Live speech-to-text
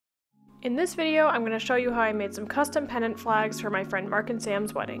In this video, I'm going to show you how I made some custom pennant flags for my friend Mark and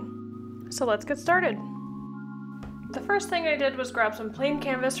Sam's wedding. So let's get started. The first thing I did was grab some plain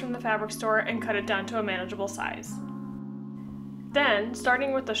canvas from the fabric store and cut it down to a manageable size. Then,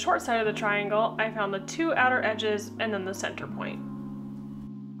 starting with the short side of the triangle, I found the two outer edges and then the center point.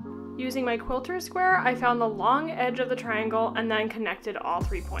 Using my quilter square, I found the long edge of the triangle and then connected all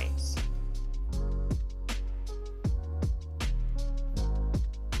 3 points.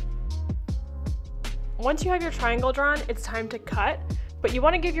 Once you have your triangle drawn, it's time to cut, but you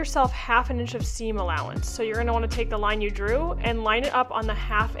want to give yourself ½ inch of seam allowance. So you're going to want to take the line you drew and line it up on the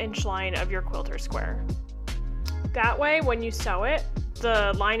 ½ inch line of your quilter square. That way, when you sew it,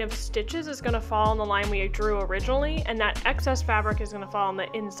 the line of stitches is going to fall on the line we drew originally, and that excess fabric is going to fall on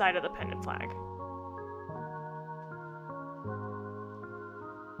the inside of the pennant flag.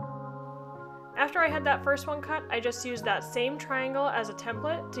 After I had that first one cut, I just used that same triangle as a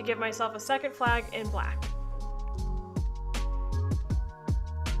template to give myself a second flag in black.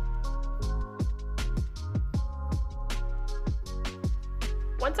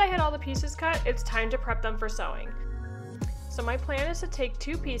 Once I had all the pieces cut, it's time to prep them for sewing. So my plan is to take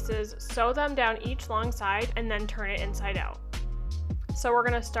 2 pieces, sew them down each long side, and then turn it inside out. So we're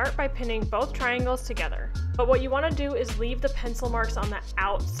going to start by pinning both triangles together. But what you want to do is leave the pencil marks on the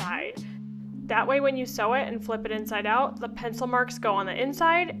outside. That way when you sew it and flip it inside out, the pencil marks go on the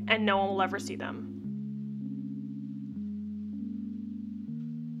inside and no one will ever see them.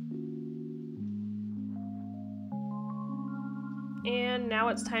 And now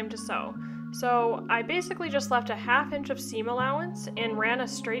it's time to sew. So I basically just left a ½ inch of seam allowance and ran a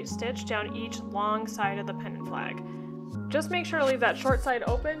straight stitch down each long side of the pennant flag. Just make sure to leave that short side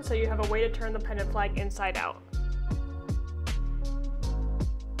open so you have a way to turn the pennant flag inside out.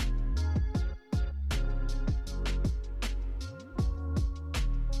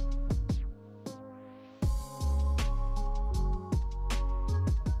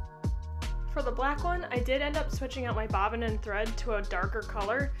 For the black one, I did end up switching out my bobbin and thread to a darker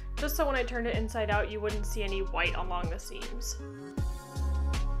color, just so when I turned it inside out you wouldn't see any white along the seams.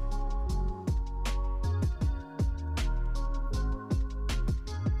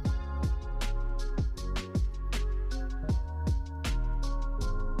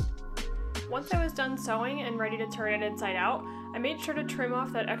 Once I was done sewing and ready to turn it inside out, I made sure to trim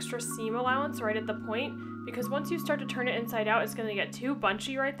off that extra seam allowance right at the point, because once you start to turn it inside out, it's going to get too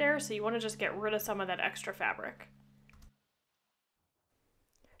bunchy right there, so you want to just get rid of some of that extra fabric.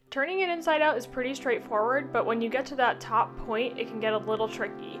 Turning it inside out is pretty straightforward, but when you get to that top point, it can get a little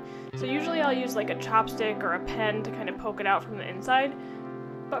tricky. So usually I'll use like a chopstick or a pen to kind of poke it out from the inside,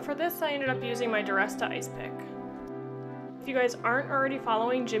 but for this I ended up using my Duresta ice pick. If you guys aren't already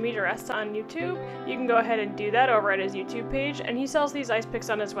following Jimmy Duresta on YouTube, you can go ahead and do that over at his YouTube page, and he sells these ice picks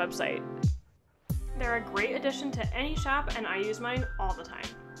on his website. They're a great addition to any shop, and I use mine all the time.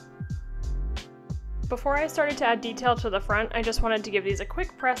 Before I started to add detail to the front, I just wanted to give these a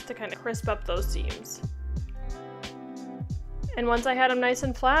quick press to kind of crisp up those seams. And once I had them nice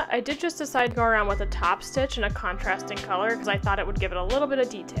and flat, I did just decide to go around with a top stitch in a contrasting color because I thought it would give it a little bit of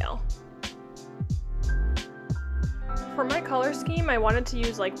detail. For my color scheme, I wanted to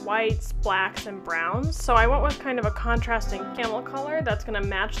use like whites, blacks, and browns, so I went with kind of a contrasting camel color that's going to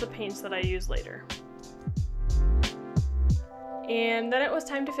match the paints that I use later. And then it was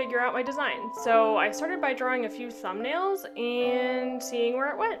time to figure out my design. So I started by drawing a few thumbnails and seeing where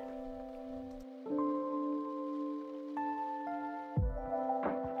it went.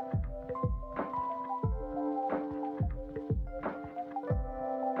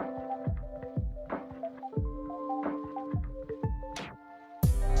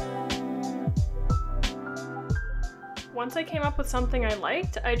 Once I came up with something I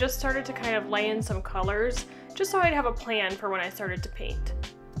liked, I just started to kind of lay in some colors, just so I'd have a plan for when I started to paint.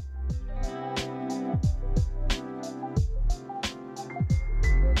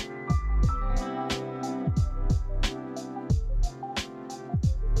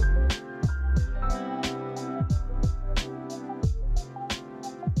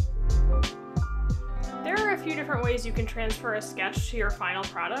 There are a few different ways you can transfer a sketch to your final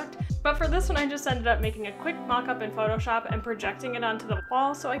product, but for this one I just ended up making a quick mock-up in Photoshop and projecting it onto the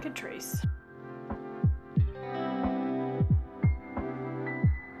wall so I could trace.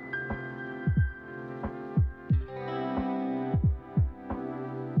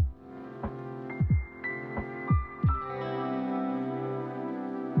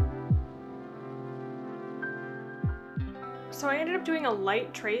 So I ended up doing a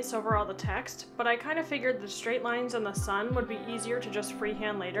light trace over all the text, but I kind of figured the straight lines and the sun would be easier to just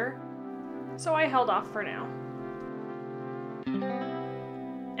freehand later, so I held off for now.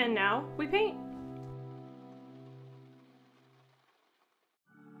 And now we paint.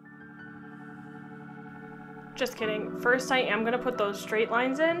 Just kidding. First I am going to put those straight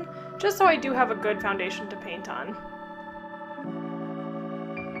lines in, just so I do have a good foundation to paint on.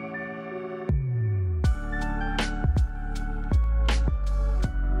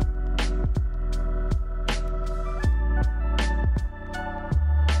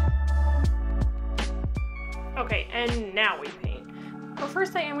 Okay, and now we paint. But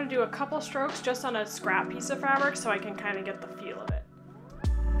first I am going to do a couple strokes just on a scrap piece of fabric so I can kind of get the feel of it.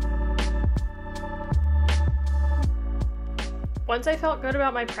 Once I felt good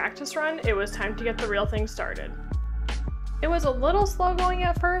about my practice run, it was time to get the real thing started. It was a little slow going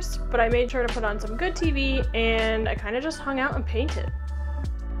at first, but I made sure to put on some good TV and I kind of just hung out and painted.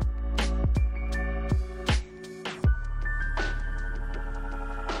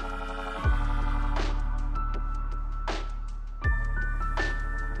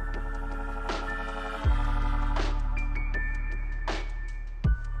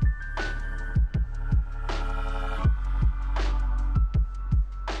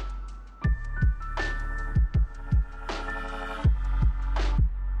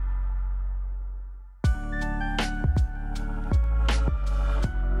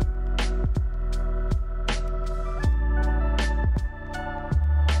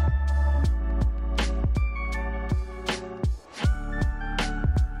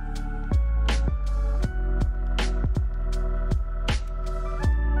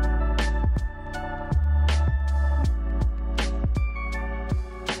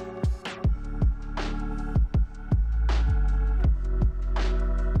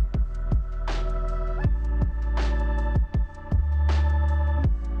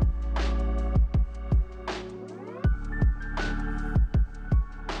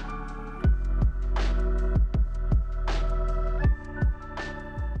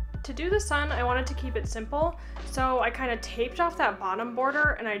 To do the sun, I wanted to keep it simple, so I kind of taped off that bottom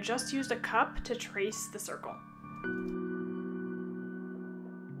border and I just used a cup to trace the circle.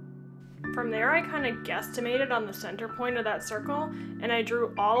 From there, I kind of guesstimated on the center point of that circle, and I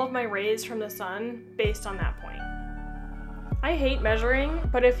drew all of my rays from the sun based on that point. I hate measuring,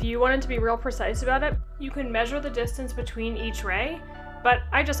 but if you wanted to be real precise about it, you can measure the distance between each ray, but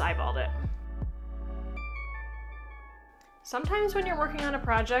I just eyeballed it. Sometimes when you're working on a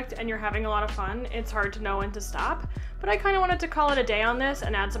project and you're having a lot of fun, it's hard to know when to stop, but I kind of wanted to call it a day on this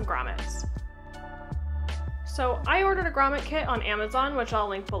and add some grommets. So I ordered a grommet kit on Amazon, which I'll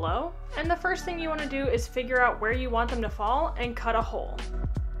link below, and the first thing you want to do is figure out where you want them to fall and cut a hole.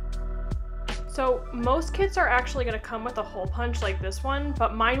 So most kits are actually going to come with a hole punch like this one,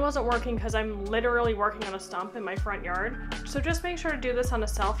 but mine wasn't working because I'm literally working on a stump in my front yard, so just make sure to do this on a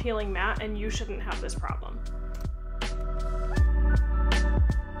self-healing mat and you shouldn't have this problem.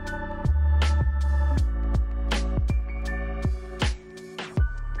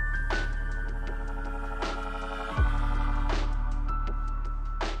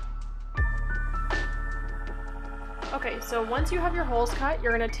 Okay, so once you have your holes cut,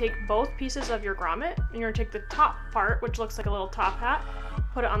 you're going to take both pieces of your grommet, and you're going to take the top part, which looks like a little top hat,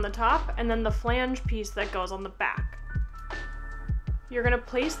 put it on the top, and then the flange piece that goes on the back. You're going to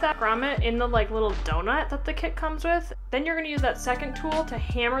place that grommet in the little donut that the kit comes with. Then you're going to use that second tool to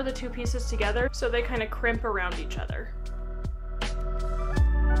hammer the two pieces together so they kind of crimp around each other.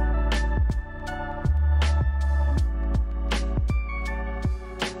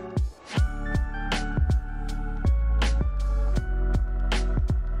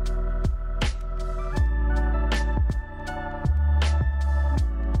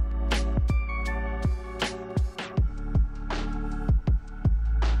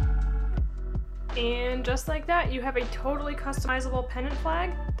 And just like that, you have a totally customizable pennant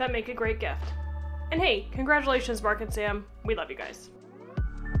flag that make a great gift. And hey, congratulations Mark and Sam, we love you guys.